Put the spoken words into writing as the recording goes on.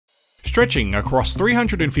Stretching across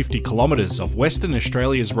 350 kilometres of Western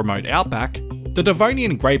Australia's remote outback, the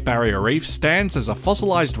Devonian Great Barrier Reef stands as a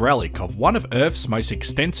fossilised relic of one of Earth's most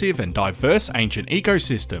extensive and diverse ancient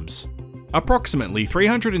ecosystems. Approximately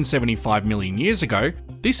 375 million years ago,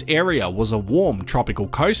 this area was a warm tropical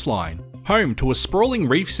coastline, home to a sprawling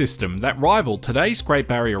reef system that rivaled today's Great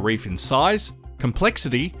Barrier Reef in size,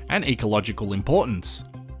 complexity, and ecological importance.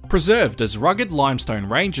 Preserved as rugged limestone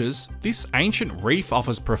ranges, this ancient reef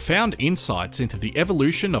offers profound insights into the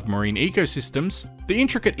evolution of marine ecosystems, the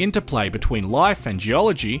intricate interplay between life and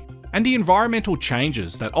geology, and the environmental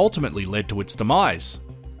changes that ultimately led to its demise.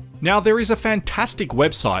 Now, there is a fantastic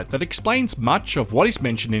website that explains much of what is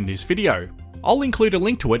mentioned in this video. I'll include a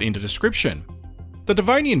link to it in the description. The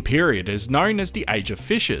Devonian period is known as the Age of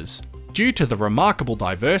Fishes, due to the remarkable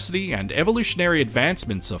diversity and evolutionary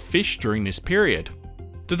advancements of fish during this period.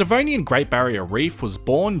 The Devonian Great Barrier Reef was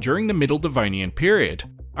born during the Middle Devonian period,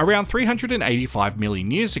 around 385 million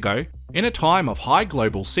years ago, in a time of high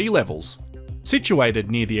global sea levels. Situated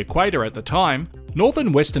near the equator at the time,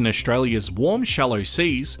 northern Western Australia's warm shallow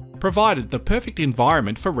seas provided the perfect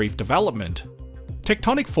environment for reef development.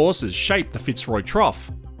 Tectonic forces shaped the Fitzroy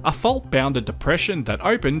Trough, a fault-bounded depression that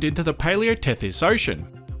opened into the Paleotethys Ocean.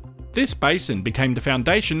 This basin became the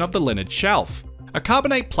foundation of the Leonard Shelf, a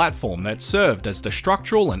carbonate platform that served as the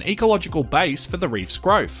structural and ecological base for the reef's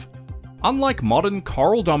growth. Unlike modern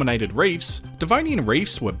coral-dominated reefs, Devonian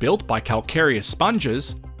reefs were built by calcareous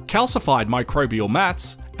sponges, calcified microbial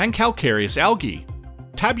mats, and calcareous algae.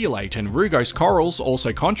 Tabulate and rugose corals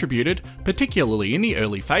also contributed, particularly in the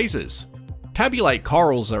early phases. Tabulate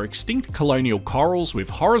corals are extinct colonial corals with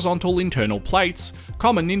horizontal internal plates,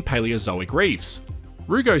 common in Paleozoic reefs.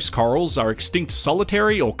 Rugose corals are extinct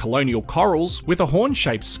solitary or colonial corals with a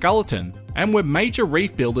horn-shaped skeleton, and were major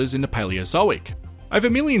reef builders in the Paleozoic. Over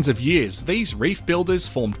millions of years, these reef builders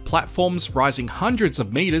formed platforms rising hundreds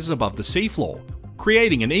of meters above the seafloor,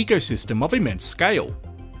 creating an ecosystem of immense scale.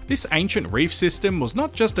 This ancient reef system was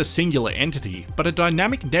not just a singular entity, but a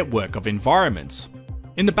dynamic network of environments.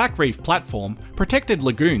 In the back reef platform, protected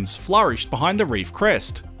lagoons flourished behind the reef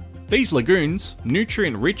crest. These lagoons,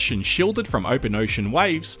 nutrient-rich and shielded from open ocean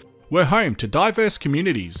waves, were home to diverse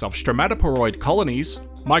communities of stromatoporoid colonies,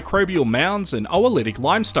 microbial mounds, and oolitic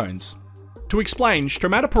limestones. To explain,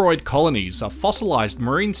 stromatoporoid colonies are fossilized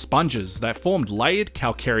marine sponges that formed layered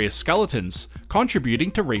calcareous skeletons, contributing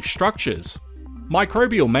to reef structures.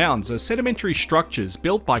 Microbial mounds are sedimentary structures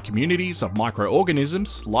built by communities of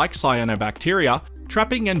microorganisms like cyanobacteria,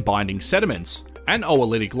 trapping and binding sediments, and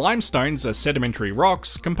oolitic limestones are sedimentary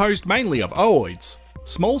rocks composed mainly of ooids,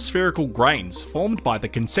 small spherical grains formed by the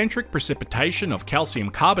concentric precipitation of calcium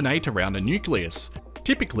carbonate around a nucleus,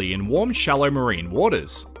 typically in warm shallow marine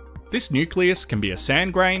waters. This nucleus can be a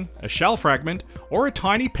sand grain, a shell fragment, or a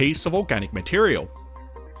tiny piece of organic material.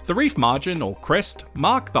 The reef margin or crest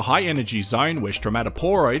mark the high energy zone where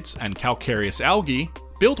stromatoporoids and calcareous algae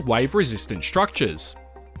built wave-resistant structures.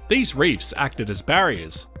 These reefs acted as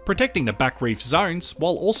barriers, protecting the back reef zones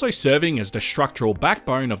while also serving as the structural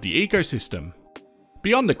backbone of the ecosystem.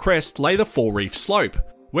 Beyond the crest lay the forereef slope,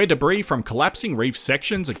 where debris from collapsing reef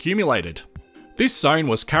sections accumulated. This zone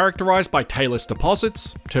was characterised by talus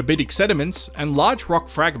deposits, turbidic sediments, and large rock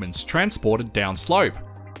fragments transported downslope.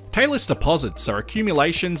 Talus deposits are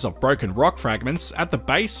accumulations of broken rock fragments at the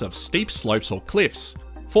base of steep slopes or cliffs,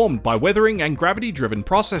 formed by weathering and gravity-driven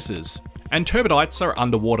processes, and turbidites are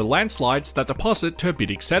underwater landslides that deposit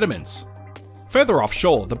turbidic sediments. Further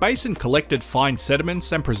offshore, the basin collected fine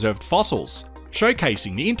sediments and preserved fossils,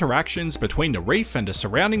 showcasing the interactions between the reef and the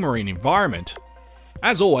surrounding marine environment.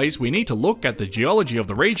 As always, we need to look at the geology of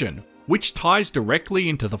the region, which ties directly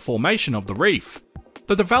into the formation of the reef.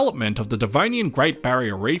 The development of the Devonian Great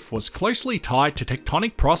Barrier Reef was closely tied to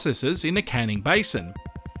tectonic processes in the Canning Basin.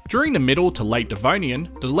 During the Middle to Late Devonian,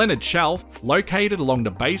 the Leonard Shelf, located along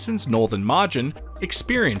the basin's northern margin,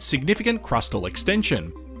 experienced significant crustal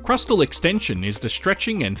extension. Crustal extension is the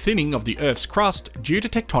stretching and thinning of the Earth's crust due to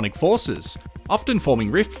tectonic forces, often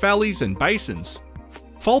forming rift valleys and basins.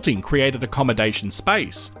 Faulting created accommodation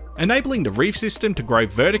space, enabling the reef system to grow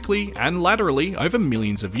vertically and laterally over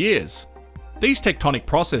millions of years. These tectonic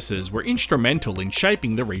processes were instrumental in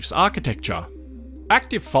shaping the reef's architecture.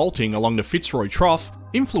 Active faulting along the Fitzroy Trough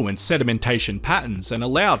influenced sedimentation patterns and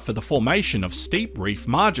allowed for the formation of steep reef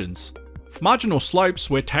margins. Marginal slopes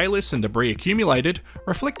where talus and debris accumulated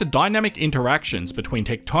reflect the dynamic interactions between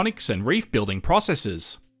tectonics and reef building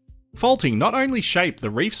processes. Faulting not only shaped the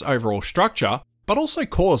reef's overall structure, but also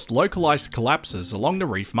caused localized collapses along the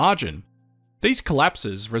reef margin. These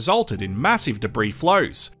collapses resulted in massive debris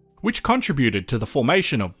flows, which contributed to the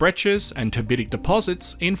formation of breccias and turbidic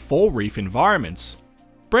deposits in 4 reef environments.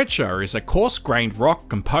 Breccia is a coarse-grained rock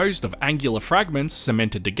composed of angular fragments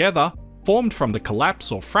cemented together, formed from the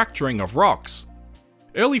collapse or fracturing of rocks.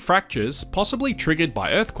 Early fractures, possibly triggered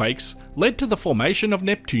by earthquakes, led to the formation of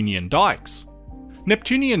Neptunian dikes.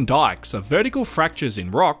 Neptunian dikes are vertical fractures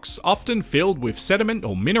in rocks often filled with sediment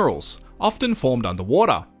or minerals, often formed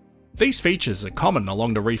underwater. These features are common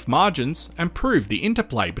along the reef margins and prove the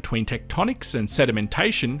interplay between tectonics and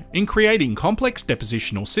sedimentation in creating complex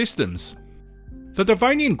depositional systems. The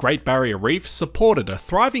Devonian Great Barrier Reef supported a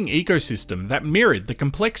thriving ecosystem that mirrored the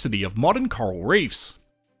complexity of modern coral reefs.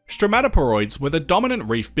 Stromatoporoids were the dominant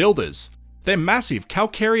reef builders, their massive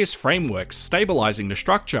calcareous frameworks stabilising the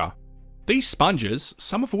structure. These sponges,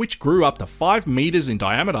 some of which grew up to 5 meters in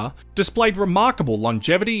diameter, displayed remarkable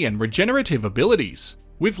longevity and regenerative abilities,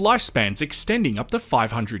 with lifespans extending up to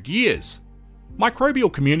 500 years.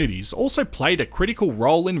 Microbial communities also played a critical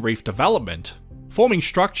role in reef development. Forming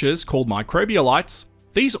structures called microbialites,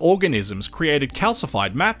 these organisms created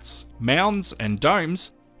calcified mats, mounds, and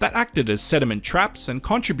domes that acted as sediment traps and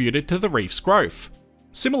contributed to the reef's growth.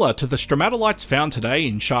 Similar to the stromatolites found today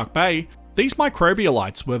in Shark Bay, these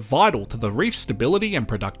microbialites were vital to the reef's stability and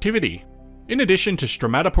productivity. In addition to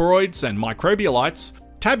stromatoporoids and microbialites,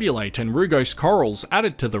 tabulate and rugose corals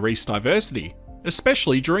added to the reef's diversity,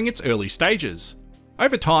 especially during its early stages.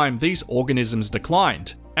 Over time, these organisms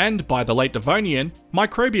declined, and by the late Devonian,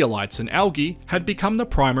 microbialites and algae had become the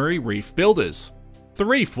primary reef builders. The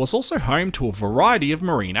reef was also home to a variety of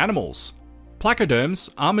marine animals. Placoderms,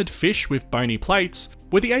 armoured fish with bony plates,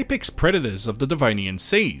 were the apex predators of the Devonian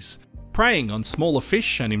seas, preying on smaller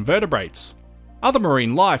fish and invertebrates. Other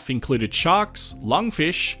marine life included sharks,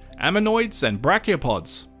 lungfish, ammonoids, and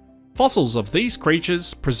brachiopods. Fossils of these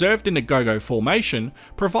creatures, preserved in the Gogo Formation,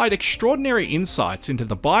 provide extraordinary insights into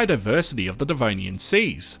the biodiversity of the Devonian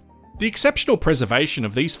seas. The exceptional preservation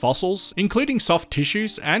of these fossils, including soft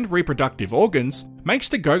tissues and reproductive organs, makes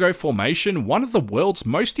the Gogo Formation one of the world's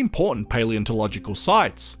most important paleontological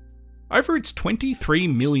sites. Over its 23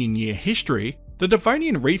 million year history, the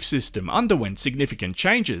Devonian reef system underwent significant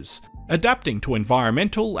changes, adapting to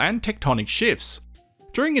environmental and tectonic shifts.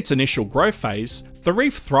 During its initial growth phase, the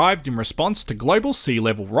reef thrived in response to global sea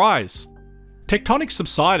level rise. Tectonic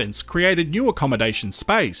subsidence created new accommodation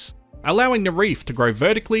space, allowing the reef to grow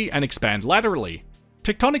vertically and expand laterally.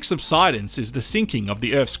 Tectonic subsidence is the sinking of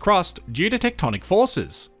the Earth's crust due to tectonic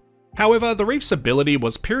forces. However, the reef's ability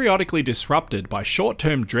was periodically disrupted by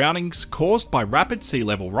short-term drownings caused by rapid sea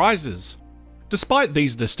level rises. Despite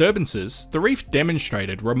these disturbances, the reef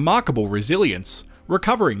demonstrated remarkable resilience,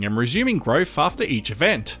 recovering and resuming growth after each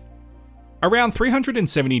event. Around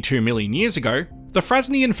 372 million years ago, the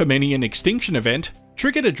Frasnian-Famennian extinction event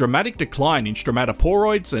triggered a dramatic decline in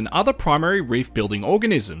stromatoporoids and other primary reef-building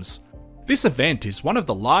organisms. This event is one of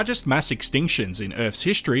the largest mass extinctions in Earth's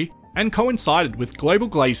history and coincided with global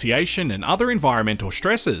glaciation and other environmental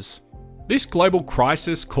stresses. This global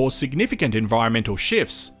crisis caused significant environmental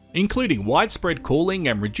shifts, including widespread cooling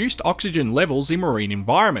and reduced oxygen levels in marine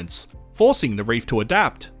environments, forcing the reef to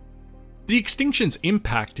adapt. The extinction's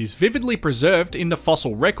impact is vividly preserved in the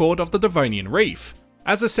fossil record of the Devonian reef,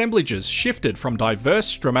 as assemblages shifted from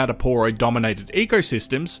diverse stromatoporoid-dominated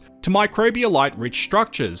ecosystems to microbialite-rich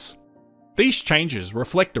structures. These changes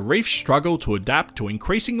reflect the reef's struggle to adapt to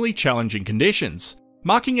increasingly challenging conditions,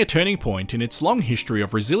 marking a turning point in its long history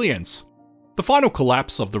of resilience. The final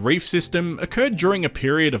collapse of the reef system occurred during a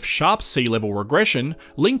period of sharp sea level regression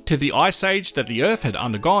linked to the ice age that the Earth had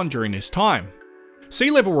undergone during this time.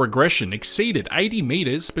 Sea level regression exceeded 80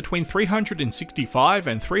 meters between 365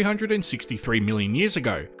 and 363 million years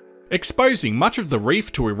ago, exposing much of the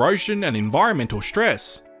reef to erosion and environmental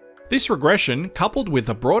stress. This regression, coupled with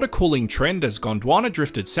a broader cooling trend as Gondwana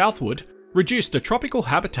drifted southward, reduced the tropical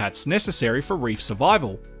habitats necessary for reef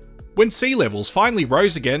survival. When sea levels finally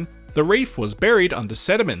rose again, the reef was buried under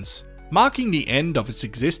sediments, marking the end of its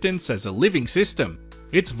existence as a living system,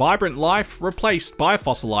 its vibrant life replaced by a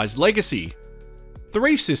fossilized legacy. The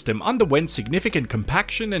reef system underwent significant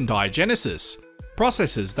compaction and diagenesis,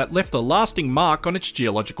 processes that left a lasting mark on its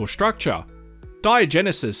geological structure.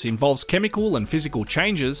 Diagenesis involves chemical and physical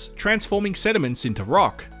changes, transforming sediments into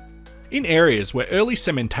rock. In areas where early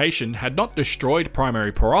cementation had not destroyed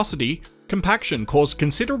primary porosity, compaction caused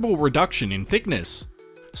considerable reduction in thickness.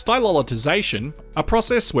 Stylolithization, a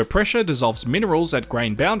process where pressure dissolves minerals at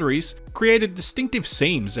grain boundaries, created distinctive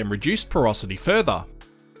seams and reduced porosity further.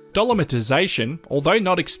 Dolomitization, although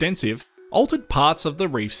not extensive, altered parts of the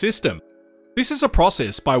reef system. This is a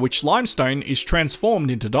process by which limestone is transformed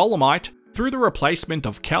into dolomite, through the replacement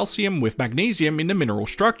of calcium with magnesium in the mineral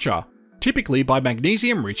structure, typically by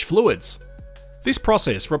magnesium-rich fluids. This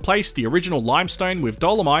process replaced the original limestone with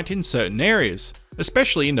dolomite in certain areas,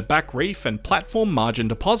 especially in the back reef and platform margin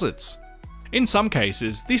deposits. In some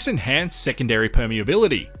cases, this enhanced secondary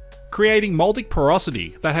permeability, creating moldic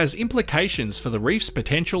porosity that has implications for the reef's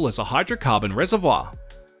potential as a hydrocarbon reservoir.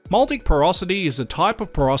 Moldic porosity is a type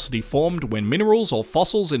of porosity formed when minerals or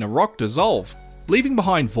fossils in a rock dissolve, leaving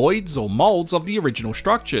behind voids or molds of the original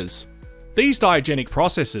structures. These diagenic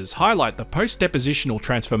processes highlight the post-depositional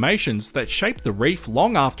transformations that shaped the reef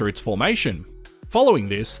long after its formation. Following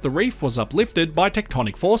this, the reef was uplifted by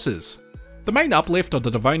tectonic forces. The main uplift of the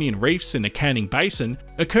Devonian reefs in the Canning Basin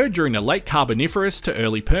occurred during the late Carboniferous to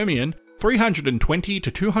early Permian, 320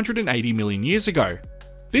 to 280 million years ago.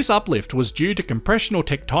 This uplift was due to compressional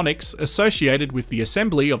tectonics associated with the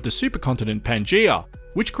assembly of the supercontinent Pangaea,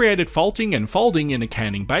 which created faulting and folding in the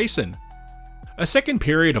Canning Basin. A second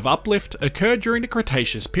period of uplift occurred during the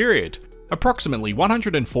Cretaceous period, approximately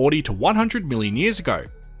 140 to 100 million years ago,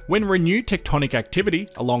 when renewed tectonic activity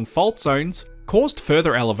along fault zones caused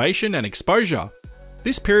further elevation and exposure.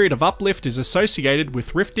 This period of uplift is associated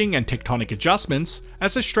with rifting and tectonic adjustments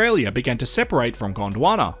as Australia began to separate from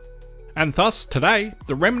Gondwana. And thus, today,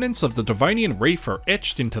 the remnants of the Devonian reef are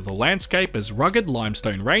etched into the landscape as rugged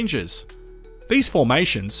limestone ranges. These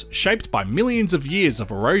formations, shaped by millions of years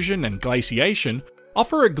of erosion and glaciation,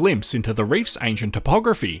 offer a glimpse into the reef's ancient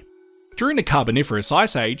topography. During the Carboniferous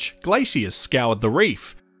Ice Age, glaciers scoured the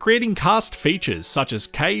reef, creating karst features such as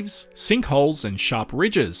caves, sinkholes, and sharp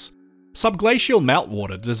ridges. Subglacial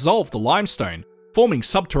meltwater dissolved the limestone, forming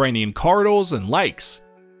subterranean corridors and lakes.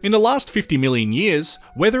 In the last 50 million years,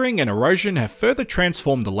 weathering and erosion have further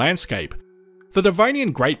transformed the landscape. The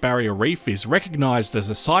Devonian Great Barrier Reef is recognised as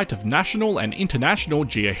a site of national and international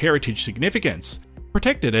geoheritage significance.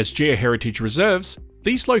 Protected as geoheritage reserves,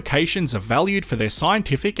 these locations are valued for their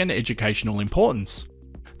scientific and educational importance.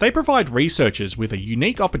 They provide researchers with a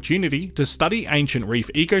unique opportunity to study ancient reef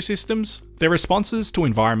ecosystems, their responses to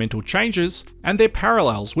environmental changes, and their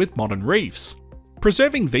parallels with modern reefs.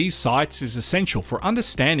 Preserving these sites is essential for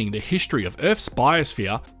understanding the history of Earth's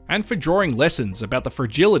biosphere and for drawing lessons about the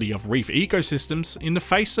fragility of reef ecosystems in the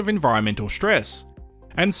face of environmental stress.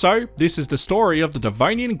 And so, this is the story of the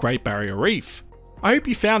Devonian Great Barrier Reef. I hope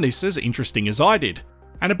you found this as interesting as I did,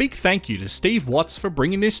 and a big thank you to Steve Watts for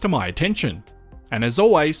bringing this to my attention. And as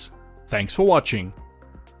always, thanks for watching.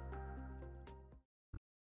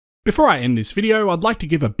 Before I end this video, I'd like to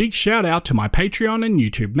give a big shout out to my Patreon and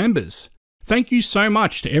YouTube members. Thank you so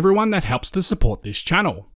much to everyone that helps to support this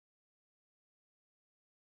channel.